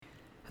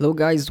Hello,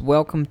 guys.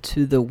 Welcome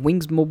to the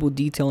Wings Mobile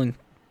Detailing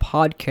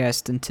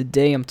podcast. And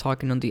today I'm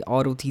talking on the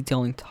auto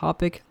detailing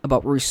topic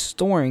about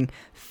restoring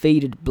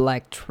faded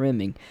black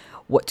trimming,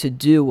 what to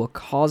do, what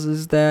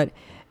causes that,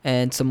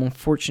 and some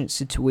unfortunate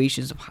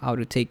situations of how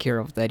to take care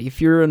of that.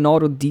 If you're an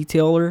auto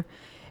detailer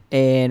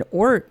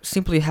or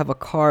simply have a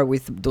car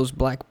with those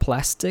black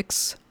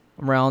plastics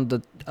around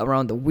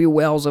the wheel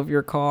wells of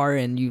your car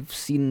and you've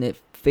seen it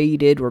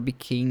faded or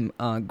became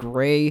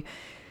gray,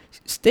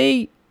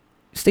 stay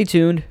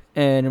tuned,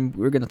 and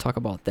we're going to talk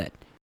about that.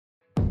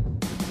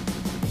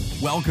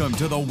 Welcome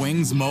to the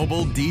Wings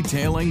Mobile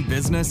Detailing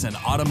Business and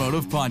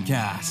Automotive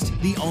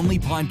Podcast, the only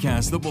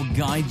podcast that will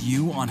guide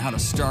you on how to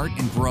start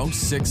and grow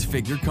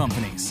six-figure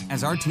companies.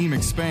 As our team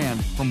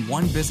expand from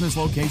one business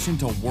location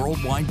to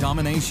worldwide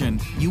domination,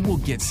 you will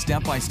get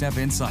step-by-step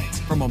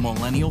insights from a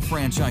millennial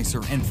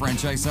franchisor and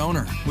franchise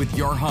owner with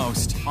your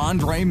host,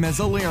 Andre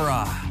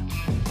Mezzalera.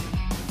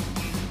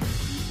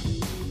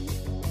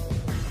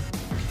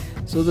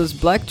 So this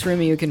black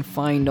trimming you can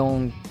find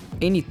on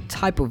any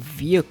type of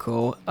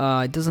vehicle.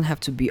 It doesn't have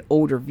to be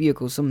older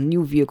vehicles. Some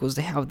new vehicles,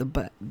 they have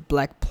the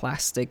black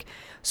plastic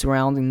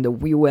surrounding the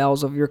wheel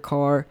wells of your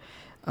car,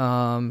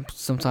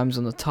 sometimes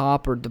on the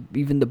top or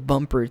even the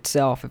bumper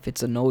itself if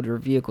it's an older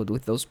vehicle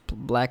with those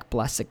black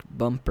plastic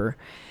bumper.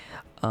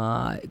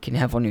 You can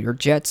have on your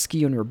jet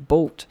ski, on your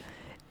boat,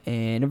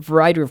 and a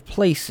variety of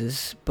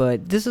places.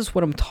 But this is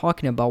what I'm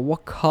talking about.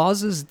 What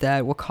causes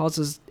that? What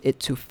causes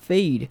it to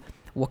fade?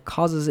 What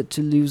causes it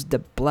to lose the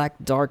black,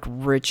 dark,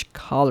 rich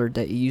color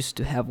that you used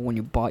to have when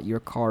you bought your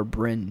car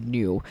brand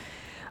new?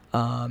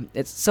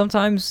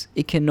 Sometimes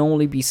it can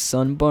only be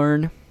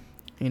sunburn.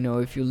 You know,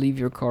 if you leave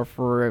your car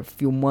for a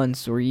few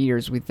months or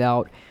years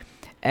without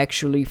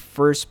actually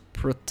first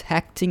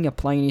protecting,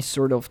 applying any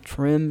sort of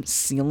trim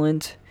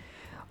sealant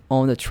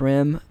on the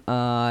trim,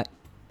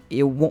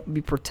 it won't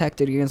be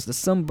protected against the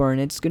sunburn.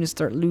 It's going to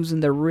start losing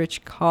the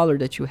rich color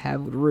that you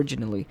have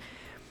originally.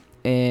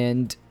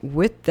 And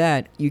with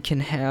that, you can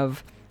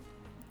have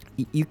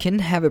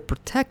it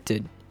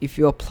protected if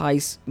you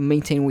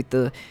maintain with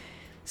the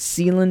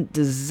sealant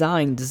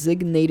design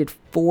designated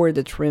for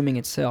the trimming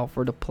itself,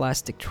 or the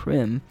plastic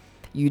trim.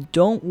 You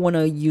don't want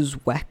to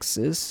use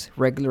waxes,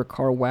 regular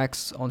car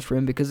wax on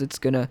trim, because it's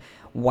going to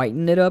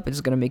whiten it up.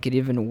 It's going to make it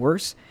even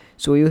worse.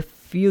 So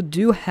if you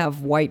do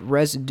have white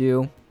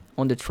residue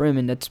on the trim,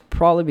 and that's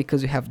probably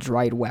because you have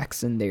dried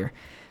wax in there.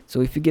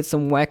 So if you get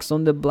some wax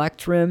on the black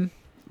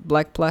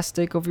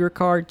plastic of your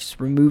car, just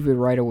remove it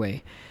right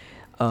away,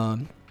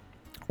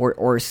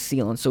 or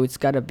sealant. So it's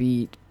got to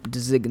be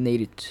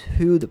designated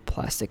to the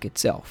plastic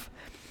itself.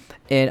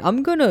 And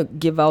I'm gonna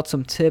give out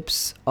some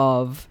tips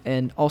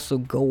and also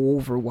go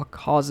over what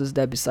causes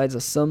that. Besides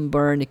a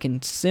sunburn, it can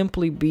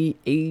simply be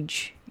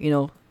age.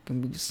 Where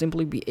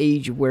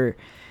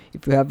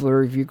if you have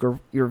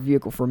your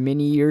vehicle for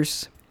many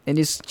years, and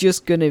it's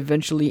just gonna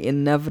eventually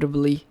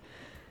inevitably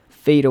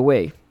fade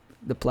away,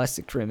 the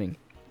plastic trimming.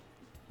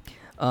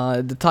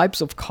 The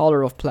types of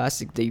color of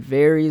plastic, they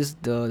varies.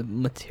 The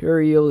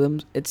material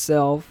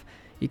itself,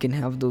 you can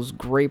have those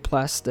gray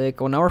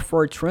plastic. On our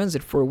Ford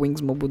Transit for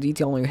Wings Mobile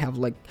Detailing, you have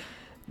like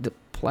the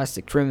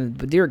plastic trim,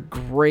 but they're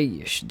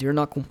grayish. They're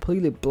not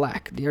completely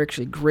black. They're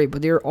actually gray,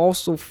 but they're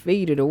also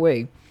faded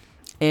away.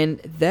 And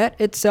that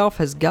itself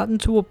has gotten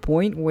to a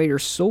point where they're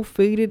so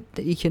faded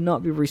that it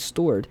cannot be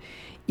restored,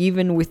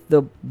 even with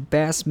the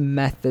best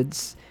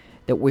methods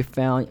that we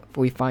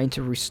find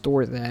to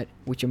restore that,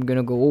 which I'm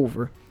gonna go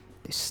over.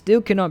 They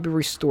still cannot be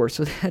restored.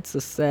 So that's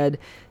a sad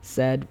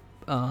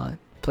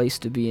place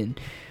to be in.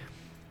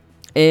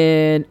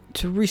 And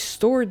to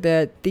restore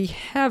that, they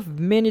have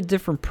many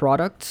different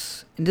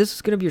products. And this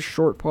is going to be a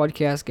short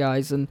podcast,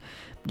 guys. And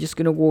I'm just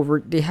going to go over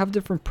it. They have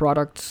different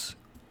products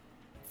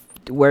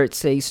where it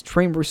says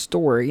Trim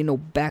Restore,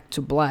 Back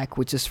to Black,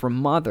 which is from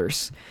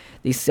Mothers.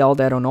 They sell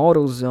that on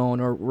AutoZone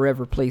or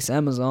wherever place,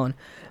 Amazon.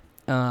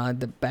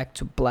 The Back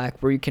to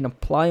Black, where you can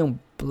apply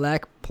on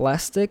black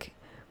plastic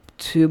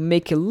to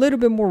make it a little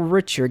bit more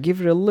richer,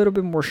 give it a little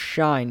bit more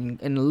shine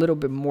and a little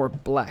bit more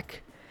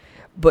black.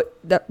 But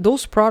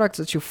those products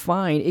that you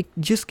find,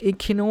 it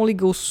can only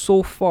go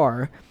so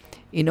far.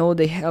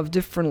 They have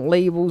different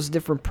labels,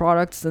 different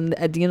products, and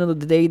at the end of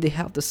the day, they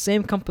have the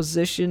same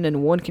composition,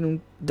 and one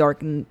can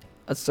darken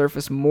a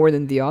surface more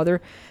than the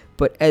other.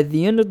 But at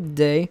the end of the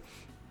day,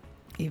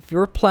 if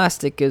your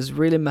plastic is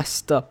really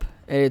messed up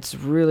and it's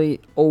really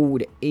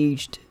old,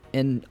 aged,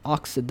 and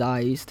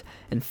oxidized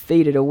and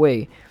faded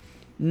away,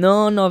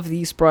 none of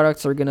these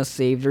products are going to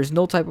save. There's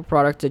no type of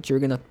product that you're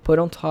going to put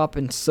on top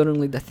and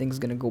suddenly the thing's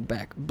going to go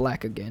back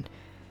black again.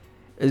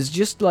 It's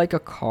just like a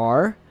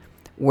car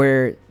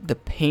where the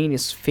paint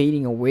is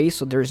fading away,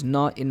 so there's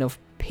not enough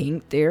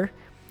paint there,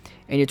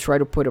 and you try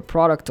to put a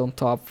product on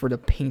top for the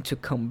paint to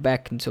come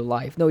back into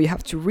life. No, you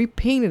have to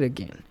repaint it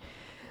again.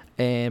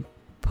 And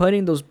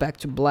putting those back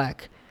to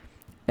black,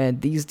 and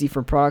these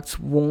different products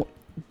won't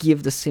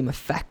give the same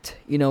effect.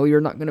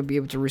 You're not going to be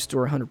able to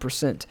restore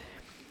 100%.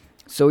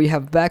 So you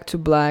have Back to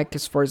Black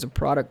as far as the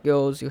product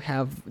goes. You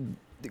have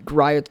the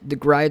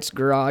Griot's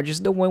Garage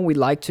is the one we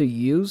like to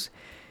use.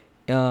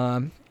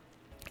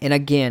 And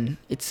again,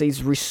 it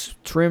says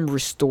trim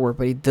restore,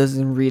 but it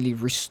doesn't really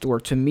restore.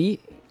 To me,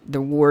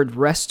 the word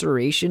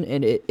restoration,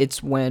 and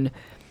it's when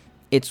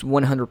it's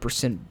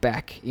 100%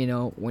 back,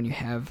 when you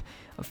have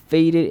a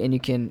faded and you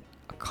can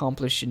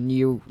accomplish a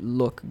new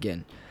look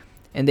again.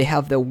 And they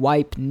have the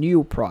Wipe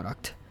New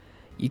product.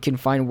 You can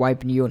find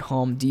Wipe New at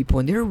Home Depot,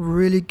 and they're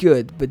really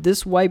good. But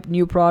this Wipe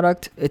New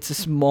product, it's a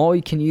small,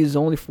 you can use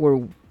only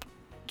for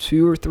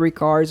 2 or 3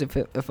 cars,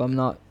 if I'm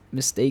not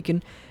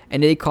mistaken,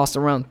 and they cost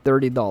around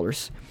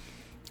 $30.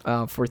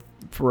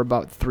 For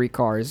about 3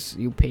 cars,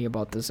 you pay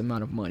about this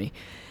amount of money.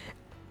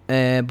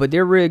 But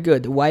they're really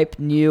good. Wipe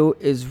New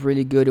is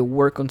really good. It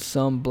work on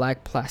some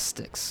black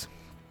plastics.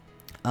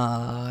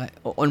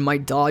 On my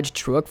Dodge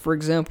truck, for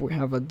example, we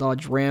have a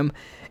Dodge Ram,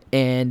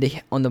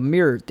 and on the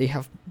mirror they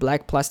have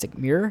black plastic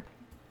mirror,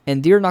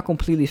 and they're not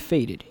completely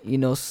faded.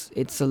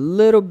 It's a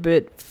little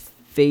bit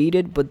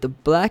faded, but the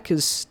black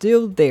is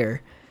still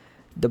there.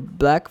 The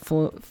black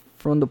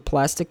from the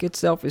plastic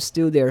itself is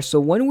still there. So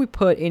when we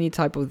put any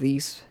of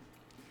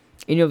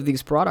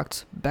these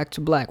products back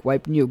to black,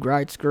 Wipe New,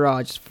 Garage,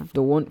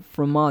 the one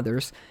from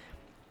others,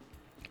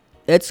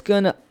 it's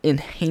gonna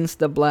enhance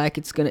the black.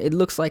 It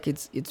looks like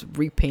it's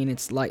repainted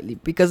slightly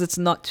because it's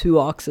not too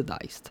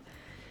oxidized.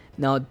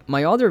 Now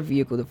my other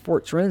vehicle, the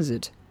Ford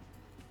Transit,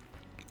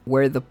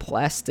 where the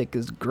plastic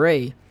is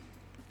gray,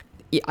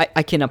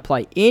 I can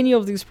apply any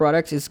of these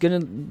products. It's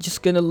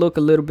just gonna look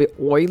a little bit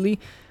oily,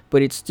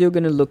 but it's still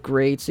gonna look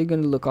great. It's still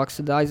gonna look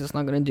oxidized. It's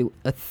not gonna do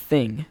a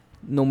thing.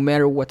 No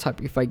matter what type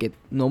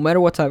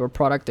of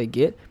product I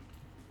get,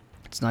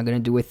 it's not gonna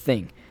do a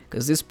thing.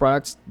 Because these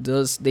products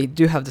they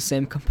do have the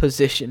same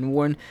composition.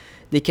 One,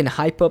 they can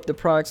hype up the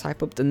products,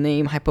 hype up the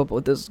name, hype up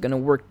what this is gonna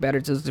work better.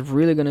 This is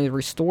really gonna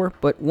restore.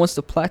 But once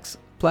the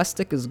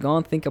plastic is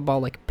gone, think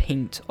about like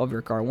paint of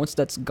your car. Once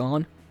that's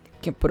gone, you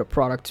can't put a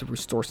product to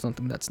restore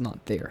something that's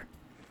not there.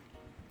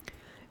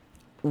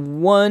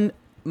 One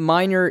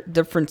minor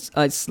difference,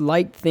 a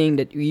slight thing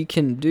that you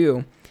can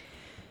do,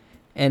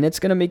 and it's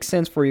gonna make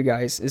sense for you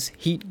guys, is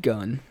heat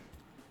gun.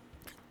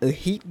 A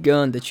heat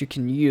gun that you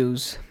can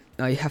use.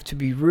 You have to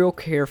be real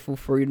careful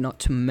for you not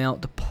to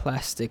melt the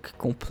plastic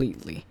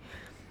completely.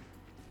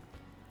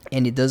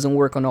 And it doesn't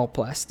work on all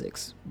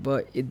plastics,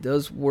 but it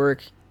does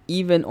work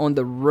even on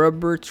the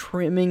rubber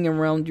trimming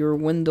around your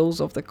windows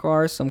of the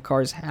car. Some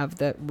cars have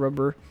that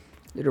little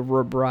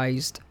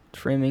rubberized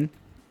trimming.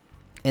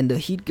 And the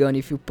heat gun,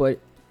 if you put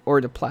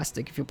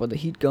the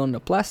heat gun on the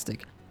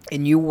plastic,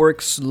 and you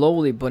work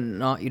slowly, but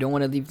you don't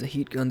want to leave the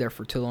heat gun there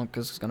for too long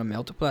because it's going to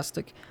melt the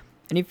plastic.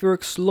 And if you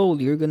work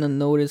slowly, you're going to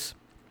notice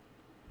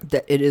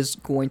that it is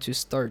going to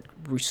start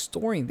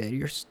restoring that.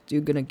 You're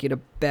still going to get a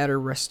better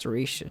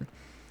restoration.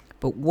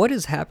 But what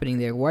is happening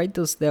there? Why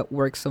does that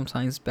work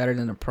sometimes better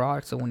than the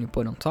product? So when you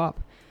put on top,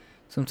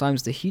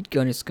 sometimes the heat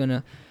gun is going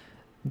to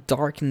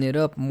darken it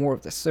up more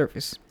of the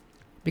surface.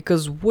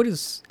 Because what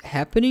is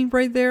happening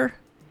right there,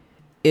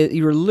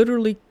 you're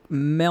literally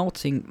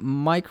melting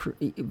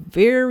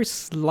very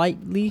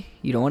slightly.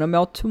 You don't want to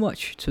melt too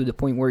much to the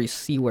point where you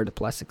see where the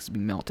plastic is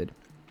being melted.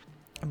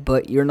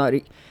 But you're not,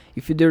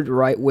 if you do it the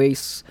right way,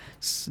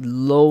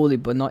 slowly,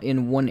 but not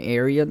in one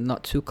area,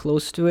 not too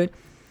close to it,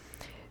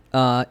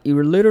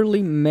 you're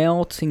literally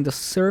melting the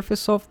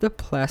surface of the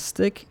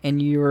plastic,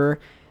 and you're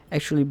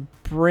actually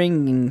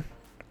bringing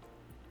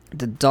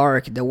the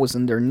dark that was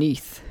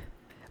underneath.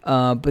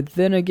 But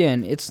then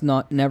again, it's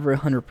never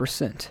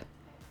 100%.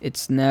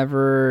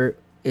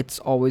 It's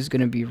always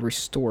going to be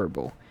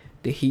restorable.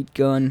 The heat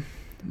gun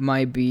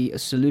might be a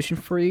solution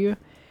for you,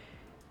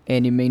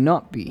 and it may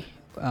not be.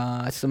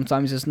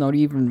 Sometimes it's not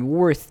even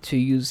worth to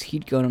use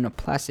heat gun on a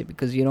plastic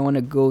because you don't want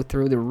to go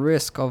through the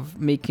risk of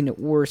making it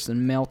worse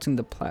and melting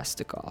the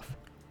plastic off.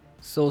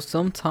 So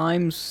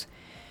sometimes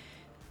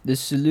the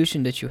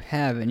solution that you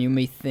have, and you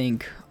may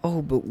think,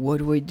 oh, but what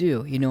do I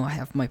do? I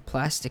have my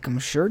plastic. I'm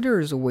sure there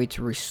is a way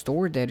to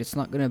restore that. It's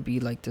not going to be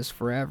like this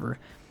forever.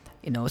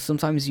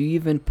 Sometimes you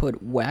even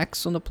put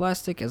wax on the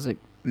plastic, as I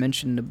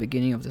mentioned in the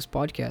beginning of this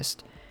podcast.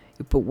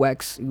 You put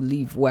wax, you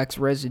leave wax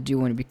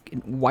residue, and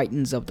it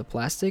whitens up the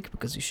plastic,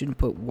 because you shouldn't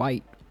put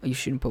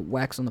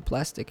wax on the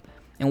plastic,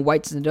 and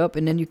whitens it up,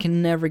 and then you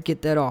can never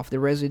get that off. The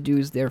residue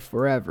is there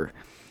forever.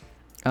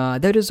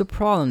 That is a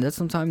problem. That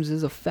sometimes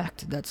is a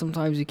fact. That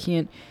sometimes you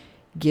can't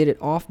get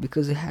it off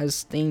because it has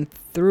stained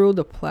through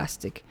the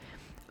plastic.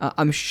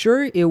 I'm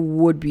sure it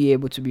would be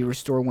able to be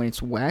restored when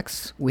it's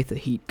wax with a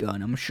heat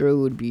gun. I'm sure it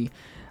would be,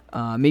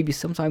 maybe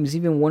sometimes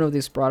even one of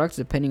these products,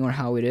 depending on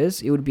how it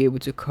is, it would be able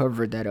to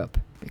cover that up.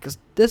 Because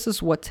this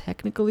is what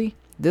technically,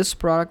 this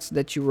products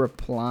that you were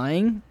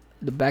applying,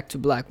 the Back to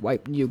Black,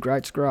 Wipe New,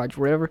 Garage,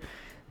 whatever,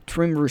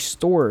 trim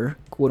restore,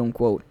 quote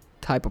unquote,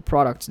 type of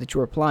products that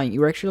you're applying,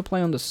 you're actually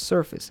applying on the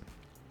surface.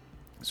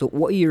 So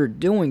what you're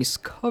doing is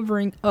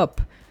covering up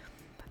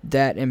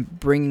that and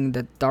bringing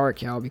the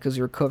dark out, because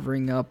you're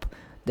covering up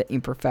the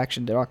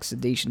imperfection, the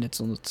oxidation that's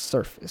on the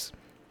surface.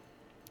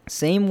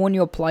 Same when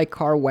you apply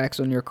car wax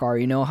on your car.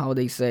 You know how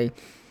they say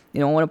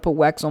I want to put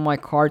wax on my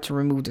car to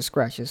remove the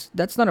scratches.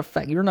 That's not a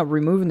fact. You're not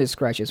removing the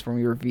scratches from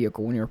your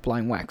vehicle when you're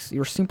applying wax.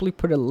 You're simply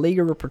put a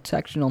layer of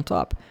protection on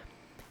top.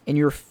 And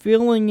you're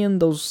filling in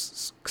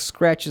those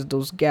scratches,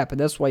 those gaps. And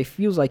that's why it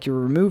feels like you're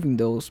removing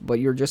those, but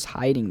you're just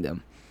hiding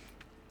them.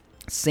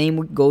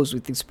 Same goes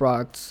with these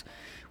products.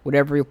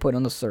 Whatever you put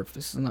on the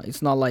surface.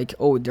 It's not like,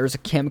 oh, there's a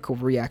chemical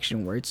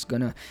reaction where it's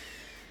going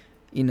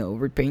to,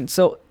 repaint.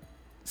 So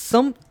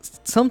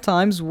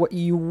sometimes what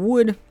you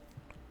would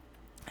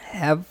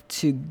have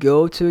to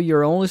go to,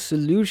 your only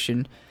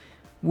solution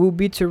will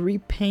be to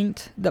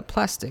repaint the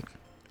plastic,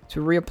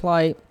 to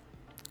reapply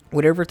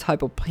whatever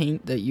type of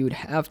paint that you would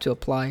have to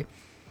apply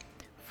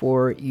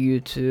for you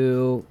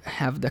to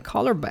have the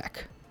color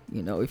back.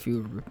 If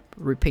you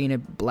repaint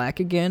it black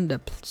again,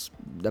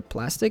 the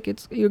plastic,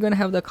 you're gonna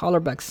have the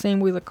color back. Same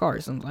with the car.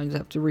 Sometimes you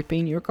have to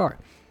repaint your car,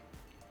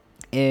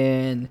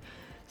 and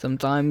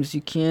sometimes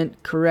you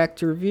can't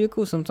correct your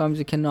vehicle. Sometimes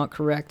you cannot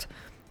correct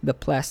the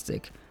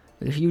plastic.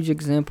 A huge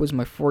example is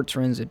my Ford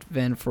Transit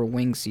van for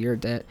wings here.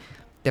 That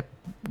the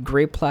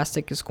gray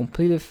plastic is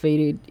completely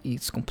faded.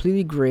 It's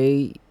completely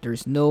gray.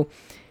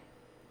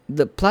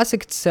 The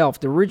plastic itself,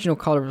 the original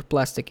color of the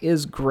plastic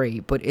is gray,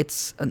 but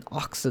it's an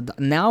oxid.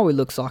 Now it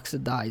looks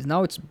oxidized.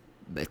 Now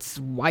it's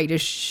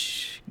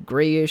whitish,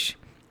 grayish,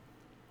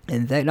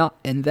 and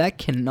that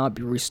cannot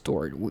be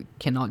restored. We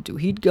cannot do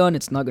heat gun.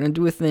 It's not gonna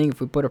do a thing. If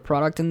we put a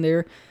product in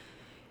there,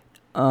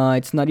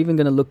 it's not even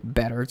gonna look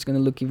better. It's gonna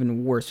look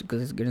even worse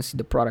because it's gonna see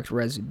the product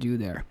residue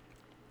there.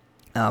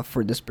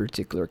 For this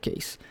particular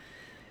case,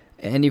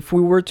 and if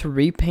we were to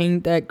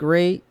repaint that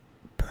gray,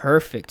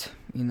 perfect.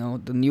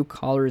 The new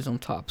color is on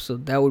top, so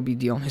that would be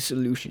the only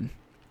solution.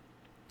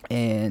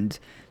 And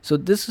so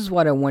this is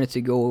what I wanted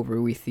to go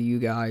over with you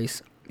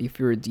guys. If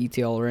you're a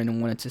detailer and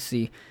wanted to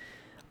see,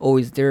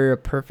 is there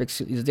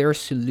a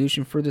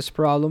solution for this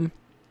problem?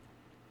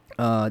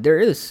 There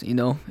is.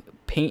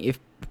 If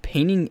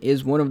painting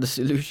is one of the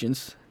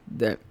solutions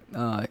that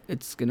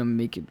it's gonna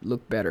make it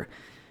look better.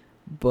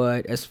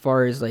 But as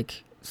far as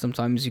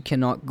sometimes you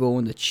cannot go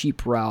on the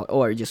cheap route.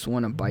 I just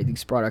want to buy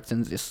these products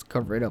and just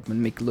cover it up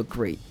and make it look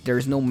great.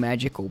 There's no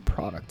magical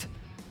product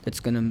that's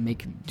going to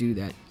make it do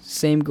that.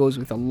 Same goes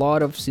with a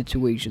lot of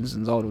situations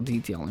in auto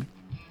detailing.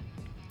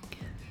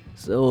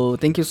 So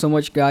thank you so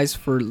much, guys,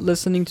 for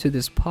listening to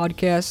this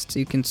podcast.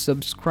 You can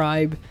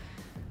subscribe.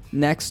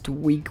 Next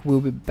week,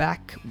 we'll be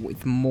back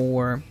with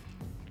more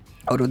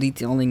auto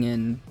detailing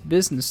and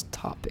business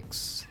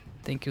topics.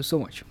 Thank you so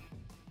much.